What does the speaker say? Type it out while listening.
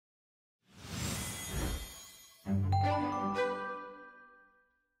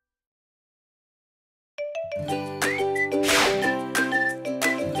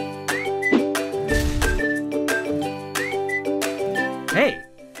Hey,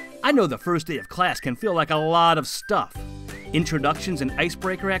 I know the first day of class can feel like a lot of stuff. Introductions and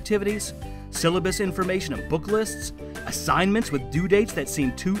icebreaker activities, syllabus information and book lists, assignments with due dates that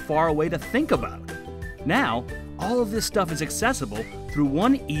seem too far away to think about. Now, all of this stuff is accessible through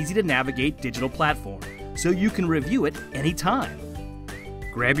one easy-to-navigate digital platform, so you can review it anytime.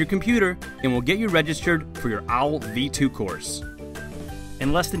 Grab your computer and we'll get you registered for your OWLv2 course.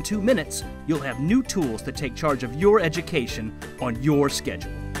 In less than 2 minutes, you'll have new tools to take charge of your education on your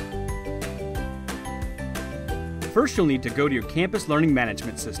schedule. First, you'll need to go to your campus learning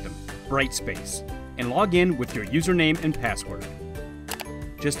management system, Brightspace, and log in with your username and password.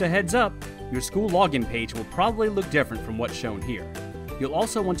 Just a heads up, your school login page will probably look different from what's shown here. You'll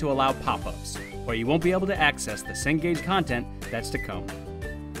also want to allow pop-ups, or you won't be able to access the Cengage content that's to come.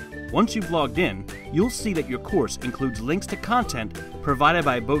 Once you've logged in, you'll see that your course includes links to content provided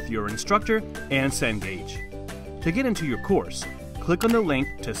by both your instructor and Cengage. To get into your course, click on the link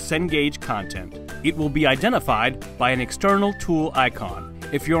to Cengage content. It will be identified by an external tool icon.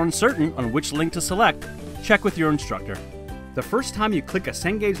 If you're uncertain on which link to select, check with your instructor. The first time you click a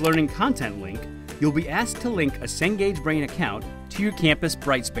Cengage Learning Content link, you'll be asked to link a Cengage Brain account to your campus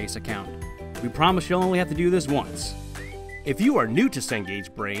Brightspace account. We promise you'll only have to do this once. If you are new to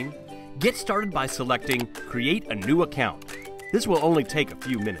Cengage Brain, get started by selecting Create a New Account. This will only take a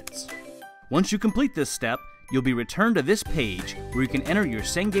few minutes. Once you complete this step, you'll be returned to this page where you can enter your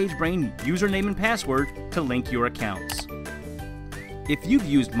Cengage Brain username and password to link your accounts. If you've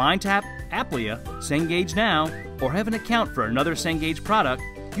used MindTap, Applia, Cengage Now, or have an account for another Cengage product,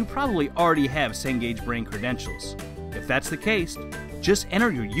 you probably already have Cengage Brain credentials. If that's the case, just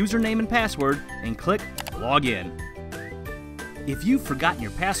enter your username and password and click Log In. If you've forgotten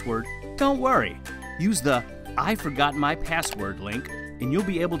your password, don't worry. Use the I Forgot My Password link and you'll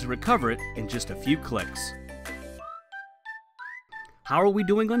be able to recover it in just a few clicks. How are we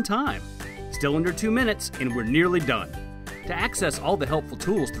doing on time? Still under 2 minutes and we're nearly done. To access all the helpful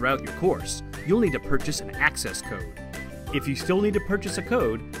tools throughout your course, you'll need to purchase an access code. If you still need to purchase a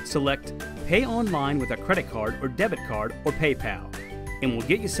code, select Pay Online with a credit card or debit card or PayPal, and we'll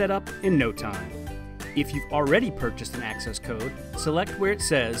get you set up in no time. If you've already purchased an access code, select where it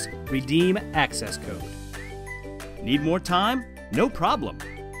says Redeem Access Code. Need more time? No problem.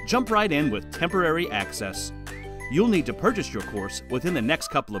 Jump right in with temporary access. You'll need to purchase your course within the next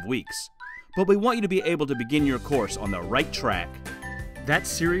couple of weeks, but we want you to be able to begin your course on the right track. That's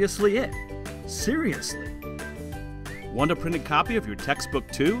seriously it. Seriously. Want a printed copy of your textbook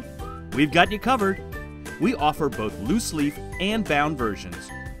too? We've got you covered. We offer both loose leaf and bound versions.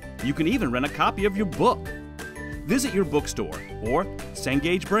 You can even rent a copy of your book. Visit your bookstore or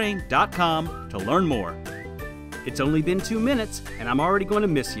cengagebrain.com to learn more. It's only been 2 minutes and I'm already going to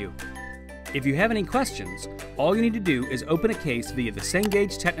miss you. If you have any questions, all you need to do is open a case via the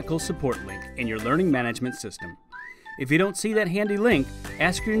Cengage Technical Support link in your learning management system. If you don't see that handy link,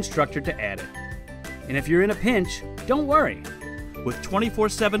 ask your instructor to add it. And if you're in a pinch, don't worry. With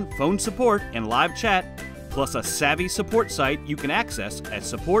 24/7 phone support and live chat, plus a savvy support site you can access at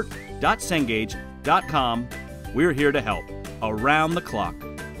support.cengage.com, we're here to help, around the clock.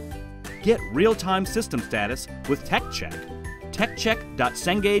 Get real-time system status with TechCheck.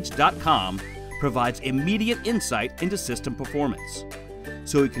 TechCheck.cengage.com provides immediate insight into system performance,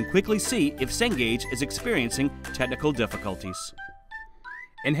 so you can quickly see if Cengage is experiencing technical difficulties.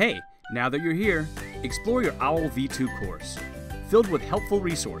 And hey, now that you're here, explore your OWLv2 course, filled with helpful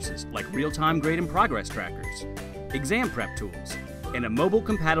resources like real-time grade and progress trackers, exam prep tools, and a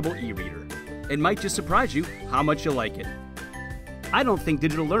mobile-compatible e-reader. It might just surprise you how much you'll like it. I don't think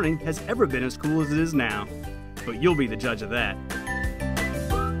digital learning has ever been as cool as it is now, but you'll be the judge of that.